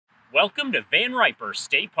Welcome to Van Riper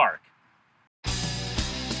State Park.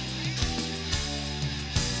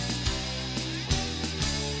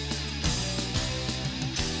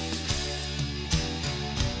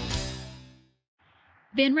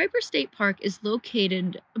 Van Riper State Park is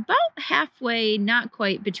located about halfway, not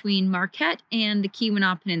quite, between Marquette and the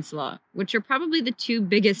Keweenaw Peninsula, which are probably the two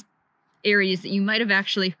biggest areas that you might have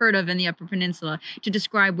actually heard of in the Upper Peninsula to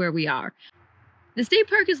describe where we are. The state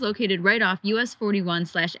park is located right off US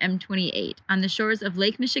 41/M28 on the shores of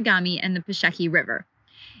Lake Michigamme and the Pesheke River.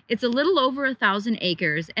 It's a little over 1,000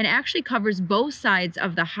 acres and actually covers both sides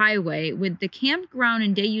of the highway, with the campground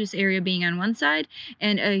and day use area being on one side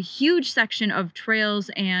and a huge section of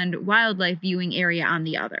trails and wildlife viewing area on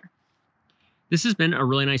the other. This has been a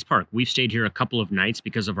really nice park. We've stayed here a couple of nights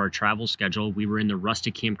because of our travel schedule. We were in the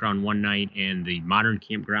rustic campground one night and the modern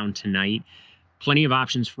campground tonight. Plenty of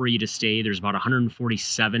options for you to stay. There's about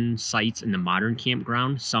 147 sites in the modern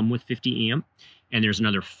campground, some with 50 amp. And there's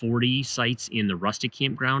another 40 sites in the rustic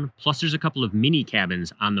campground. Plus, there's a couple of mini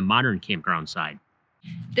cabins on the modern campground side.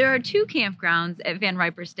 There are two campgrounds at Van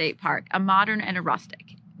Riper State Park, a modern and a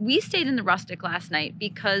rustic. We stayed in the rustic last night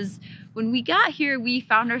because when we got here, we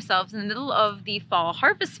found ourselves in the middle of the Fall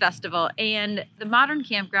Harvest Festival, and the modern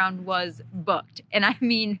campground was booked. And I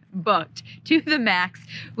mean booked to the max,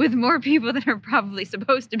 with more people than are probably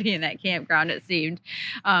supposed to be in that campground, it seemed.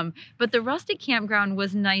 But the rustic campground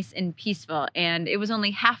was nice and peaceful, and it was only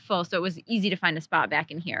half full, so it was easy to find a spot back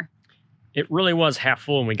in here. It really was half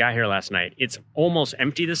full when we got here last night. It's almost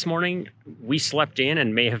empty this morning. We slept in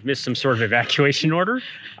and may have missed some sort of evacuation order.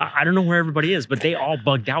 I don't know where everybody is, but they all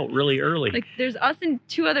bugged out really early. Like, there's us and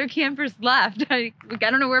two other campers left. I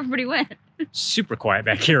don't know where everybody went. Super quiet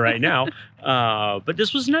back here right now. But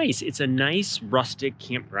this was nice. It's a nice rustic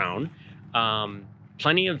campground.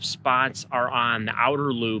 Plenty of spots are on the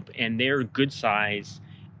outer loop, and they're good size,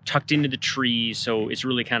 tucked into the trees, so it's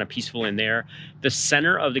really kind of peaceful in there. The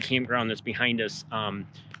center of the campground that's behind us,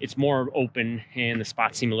 it's more open, and the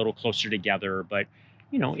spots seem a little closer together, but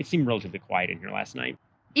you know, it seemed relatively quiet in here last night.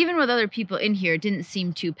 Even with other people in here, it didn't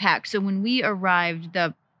seem too packed. So when we arrived,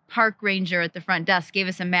 the park ranger at the front desk gave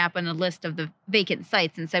us a map and a list of the vacant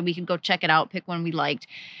sites and said we could go check it out, pick one we liked.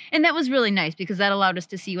 And that was really nice because that allowed us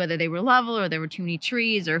to see whether they were level or there were too many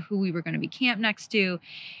trees or who we were going to be camped next to.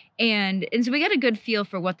 And so we got a good feel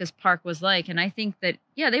for what this park was like. And I think that,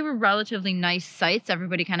 yeah, they were relatively nice sites.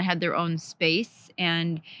 Everybody kind of had their own space.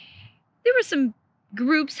 And there were some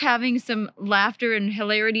groups having some laughter and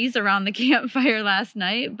hilarities around the campfire last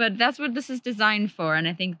night. But that's what this is designed for. And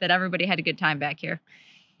I think that everybody had a good time back here.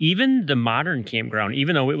 Even the modern campground,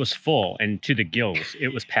 even though it was full and to the gills, it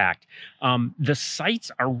was packed. The sites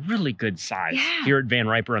are really good size here at Van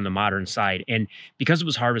Riper on the modern side. And because it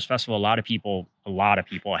was Harvest Festival, a lot of people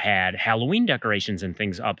had Halloween decorations and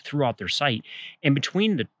things up throughout their site. And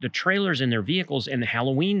between the trailers and their vehicles and the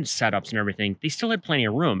Halloween setups and everything, they still had plenty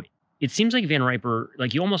of room. It seems like Van Riper,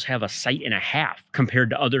 like you almost have a site and a half compared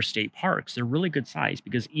to other state parks. They're really good size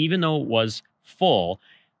because even though it was full,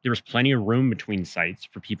 there was plenty of room between sites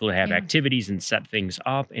for people to have activities and set things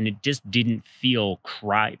up. And it just didn't feel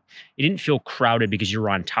crowded. It didn't feel crowded because you were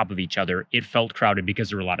on top of each other. It felt crowded because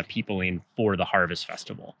there were a lot of people in for the Harvest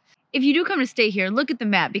Festival. If you do come to stay here, look at the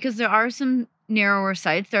map because there are some narrower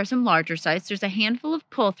sites. There are some larger sites. There's a handful of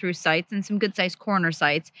pull-through sites and some good-sized corner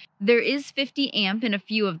sites. There is 50 amp in a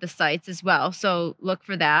few of the sites as well, so look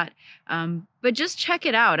for that. But just check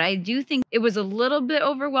it out. I do think it was a little bit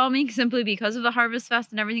overwhelming simply because of the Harvest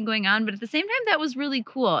Fest and everything going on, but at the same time, that was really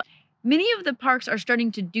cool. Many of the parks are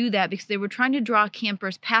starting to do that because they were trying to draw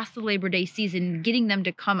campers past the Labor Day season, getting them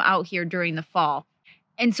to come out here during the fall.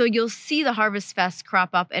 And so you'll see the Harvest Fest crop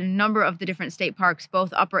up at a number of the different state parks,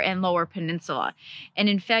 both Upper and Lower Peninsula. And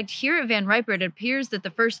in fact, here at Van Riper, it appears that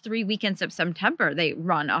the first 3 weekends of September, they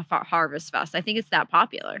run a Harvest Fest. I think it's that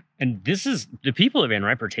popular. And the people of Van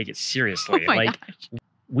Riper take it seriously. Oh my gosh.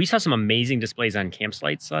 We saw some amazing displays on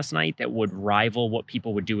campsites last night that would rival what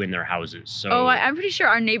people would do in their houses. So, I'm pretty sure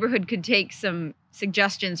our neighborhood could take some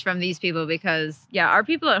suggestions from these people because, our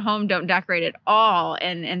people at home don't decorate at all.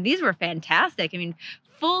 And these were fantastic. I mean,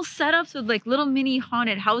 full setups with like little mini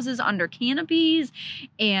haunted houses under canopies,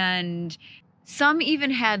 and some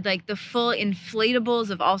even had like the full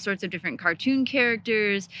inflatables of all sorts of different cartoon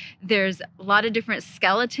characters. There's a lot of different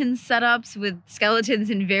skeleton setups with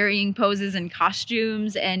skeletons in varying poses and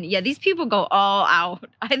costumes. And yeah, these people go all out.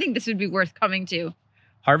 I think this would be worth coming to.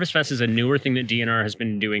 Harvest Fest is a newer thing that DNR has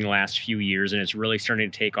been doing the last few years, and it's really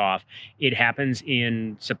starting to take off. It happens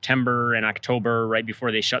in September and October, right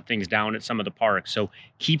before they shut things down at some of the parks. So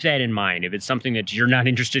keep that in mind. If it's something that you're not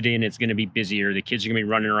interested in, it's going to be busier. The kids are going to be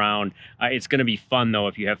running around. It's going to be fun, though,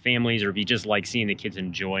 if you have families or if you just like seeing the kids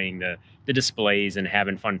enjoying the displays and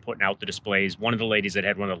having fun putting out the displays. One of the ladies that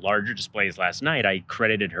had one of the larger displays last night, I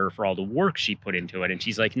credited her for all the work she put into it. And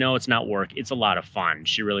she's like, no, it's not work. It's a lot of fun.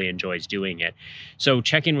 She really enjoys doing it. So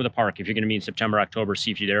check in with the park if you're going to be in September, October, see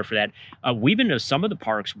if you're there for that. We've been to some of the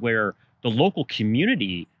parks where the local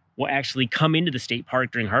community will actually come into the state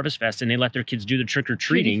park during Harvest Fest and they let their kids do the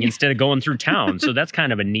trick-or-treating instead of going through town. So that's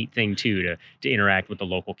kind of a neat thing, too, to interact with the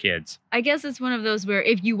local kids. I guess it's one of those where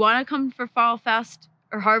if you want to come for Fall Fest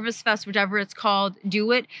or Harvest Fest, whichever it's called,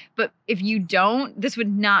 do it. But if you don't, this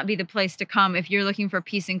would not be the place to come. If you're looking for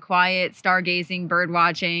peace and quiet, stargazing, bird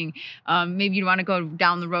watching, maybe you'd want to go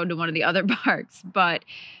down the road to one of the other parks. But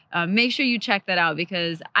make sure you check that out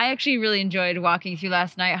because I actually really enjoyed walking through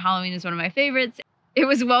last night. Halloween is one of my favorites. It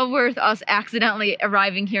was well worth us accidentally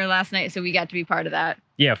arriving here last night, so we got to be part of that.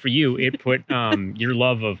 Yeah, for you, it put your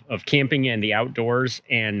love of camping and the outdoors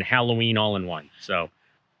and Halloween all in one. So,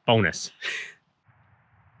 bonus.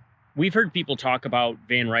 We've heard people talk about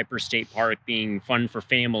Van Riper State Park being fun for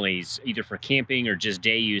families, either for camping or just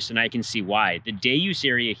day use, and I can see why. The day use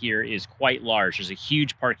area here is quite large. There's a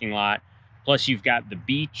huge parking lot, plus you've got the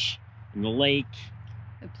beach and the lake.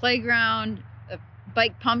 The playground, a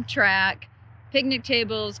bike pump track, picnic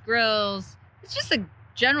tables, grills. It's just a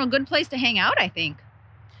general good place to hang out, I think.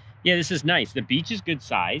 Yeah, this is nice. The beach is good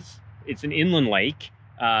size. It's an inland lake.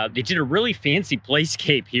 They did a really fancy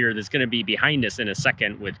playscape here that's going to be behind us in a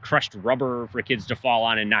second with crushed rubber for kids to fall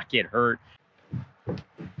on and not get hurt.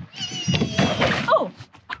 Oh!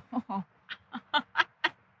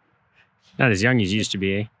 Not as young as you used to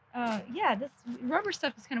be, eh? Yeah, this rubber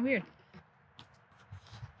stuff is kind of weird.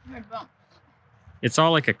 Weird bump. It's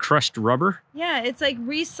all like a crushed rubber? Yeah, it's like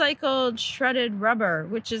recycled shredded rubber,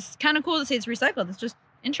 which is kind of cool to say it's recycled. It's just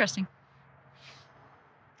interesting.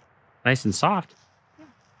 Nice and soft.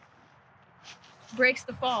 Breaks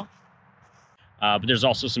the fall. But there's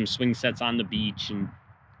also some swing sets on the beach. And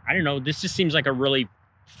I don't know, this just seems like a really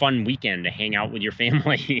fun weekend to hang out with your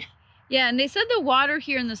family. Yeah, and they said the water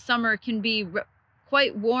here in the summer can be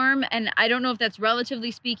quite warm. And I don't know if that's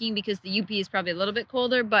relatively speaking because the UP is probably a little bit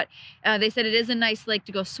colder. But they said it is a nice lake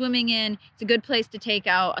to go swimming in. It's a good place to take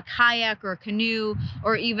out a kayak or a canoe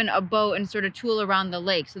or even a boat and sort of tool around the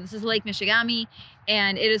lake. So this is Lake Michigami,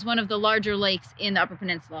 and it is one of the larger lakes in the Upper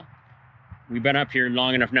Peninsula. We've been up here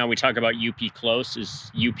long enough now. We talk about UP close.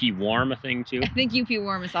 Is UP warm a thing too? I think UP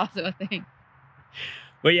warm is also a thing.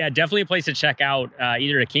 But yeah, definitely a place to check out,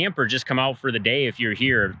 either to camp or just come out for the day if you're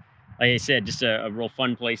here. Like I said, just a real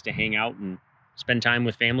fun place to hang out and spend time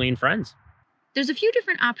with family and friends. There's a few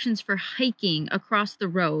different options for hiking across the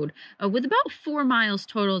road with about 4 miles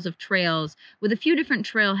totals of trails with a few different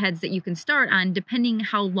trailheads that you can start on depending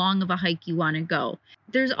how long of a hike you want to go.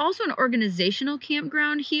 There's also an organizational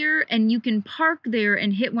campground here and you can park there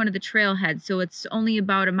and hit one of the trailheads. So it's only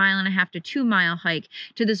about 1.5 mile to 2 mile hike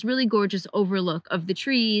to this really gorgeous overlook of the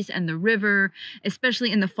trees and the river, especially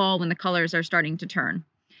in the fall when the colors are starting to turn.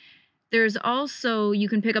 There's also, you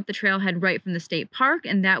can pick up the trailhead right from the state park,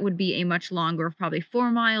 and that would be a much longer, probably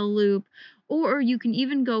 4 mile loop. Or you can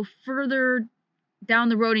even go further down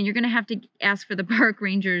the road, and you're going to have to ask for the park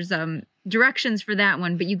rangers directions for that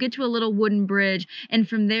one. But you get to a little wooden bridge, and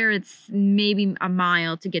from there, it's maybe 1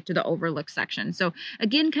 mile to get to the overlook section. So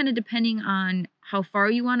again, kind of depending on how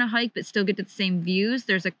far you want to hike, but still get to the same views,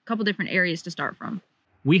 there's a couple different areas to start from.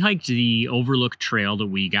 We hiked the Overlook Trail that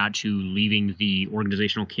we got to leaving the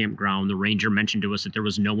organizational campground. The ranger mentioned to us that there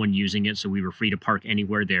was no one using it, so we were free to park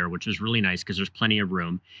anywhere there, which was really nice because there's plenty of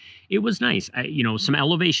room. It was nice. Some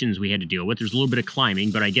elevations we had to deal with. There's a little bit of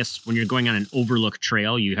climbing, but I guess when you're going on an Overlook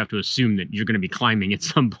Trail, you have to assume that you're going to be climbing at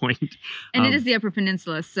some point. And it is the Upper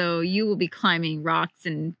Peninsula, so you will be climbing rocks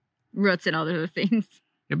and roots and other things.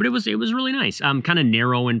 Yeah, but it was really nice. Kind of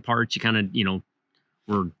narrow in parts. You kind of,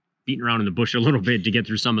 were beating around in the bush a little bit to get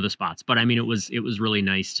through some of the spots. But I mean, it was really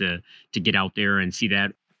nice to get out there and see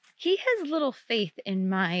that. He has little faith in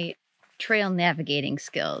my trail navigating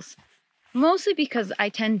skills, mostly because I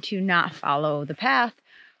tend to not follow the path,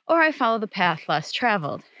 or I follow the path less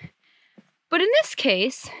traveled. But in this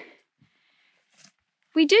case,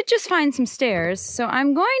 we did just find some stairs, so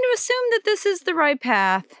I'm going to assume that this is the right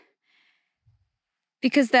path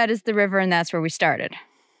because that is the river and that's where we started.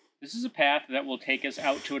 This is a path that will take us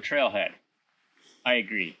out to a trailhead. I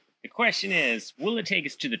agree. The question is, will it take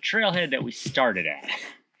us to the trailhead that we started at?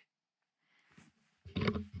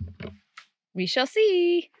 We shall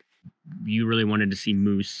see. You really wanted to see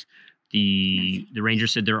moose. The ranger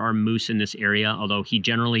said there are moose in this area, although he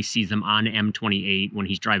generally sees them on M28 when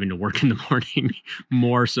he's driving to work in the morning,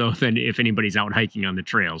 more so than if anybody's out hiking on the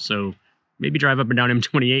trail. So maybe drive up and down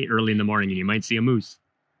M28 early in the morning and you might see a moose.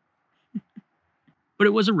 But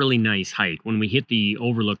it was a really nice hike. When we hit the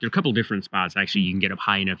overlook, there are a couple different spots. Actually, you can get up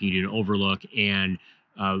high enough, you do an overlook, and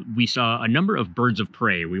we saw a number of birds of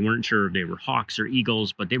prey. We weren't sure if they were hawks or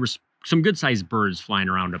eagles, but they were some good-sized birds flying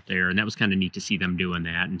around up there, and that was kind of neat to see them doing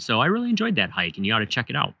that. And so I really enjoyed that hike, and you ought to check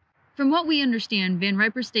it out. From what we understand, Van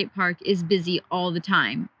Riper State Park is busy all the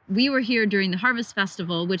time. We were here during the Harvest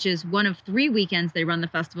Festival, which is one of 3 weekends they run the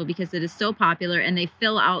festival because it is so popular, and they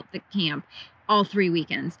fill out the camp all 3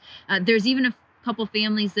 weekends. There's even a couple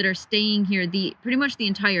families that are staying here pretty much the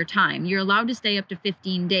entire time. You're allowed to stay up to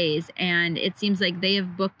 15 days, and it seems like they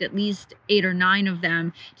have booked at least 8 or 9 of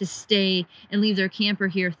them to stay and leave their camper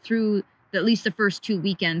here through at least the first 2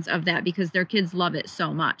 weekends of that because their kids love it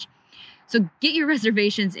so much. So get your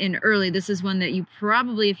reservations in early. This is one that you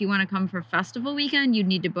probably, if you want to come for festival weekend, you'd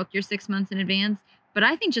need to book your 6 months in advance. But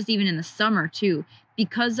I think just even in the summer too,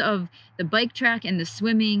 because of the bike track and the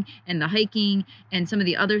swimming and the hiking and some of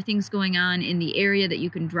the other things going on in the area that you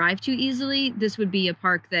can drive to easily, this would be a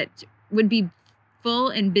park that would be full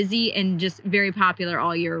and busy and just very popular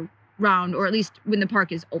all year round, or at least when the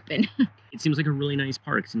park is open. It seems like a really nice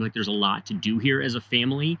park. It seems like there's a lot to do here as a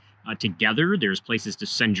family together. There's places to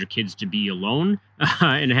send your kids to be alone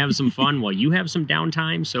and have some fun while you have some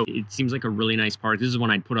downtime. So it seems like a really nice park. This is one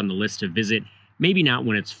I'd put on the list to visit. Maybe not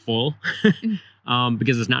when it's full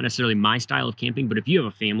because it's not necessarily my style of camping. But if you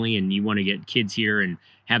have a family and you want to get kids here and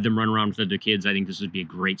have them run around with other kids, I think this would be a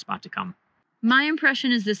great spot to come. My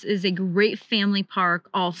impression is this is a great family park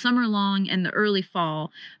all summer long and the early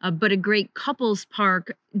fall, but a great couples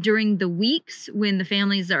park during the weeks when the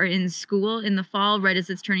families are in school in the fall, right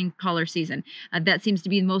as it's turning color season. That seems to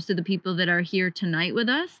be most of the people that are here tonight with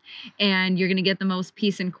us, and you're going to get the most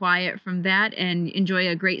peace and quiet from that and enjoy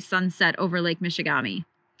a great sunset over Lake Michigamme.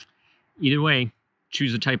 Either way,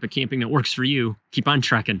 choose a type of camping that works for you. Keep on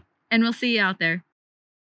trekking. And we'll see you out there.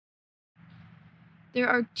 There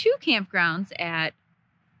are 2 campgrounds at,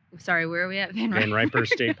 sorry, where are we at? Van Riper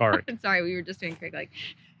State Park. Sorry, we were just doing Craig like.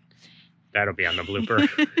 That'll be on the blooper.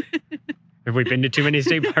 Have we been to too many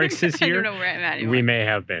state parks this year? I don't know where I'm at anymore. We may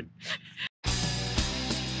have been.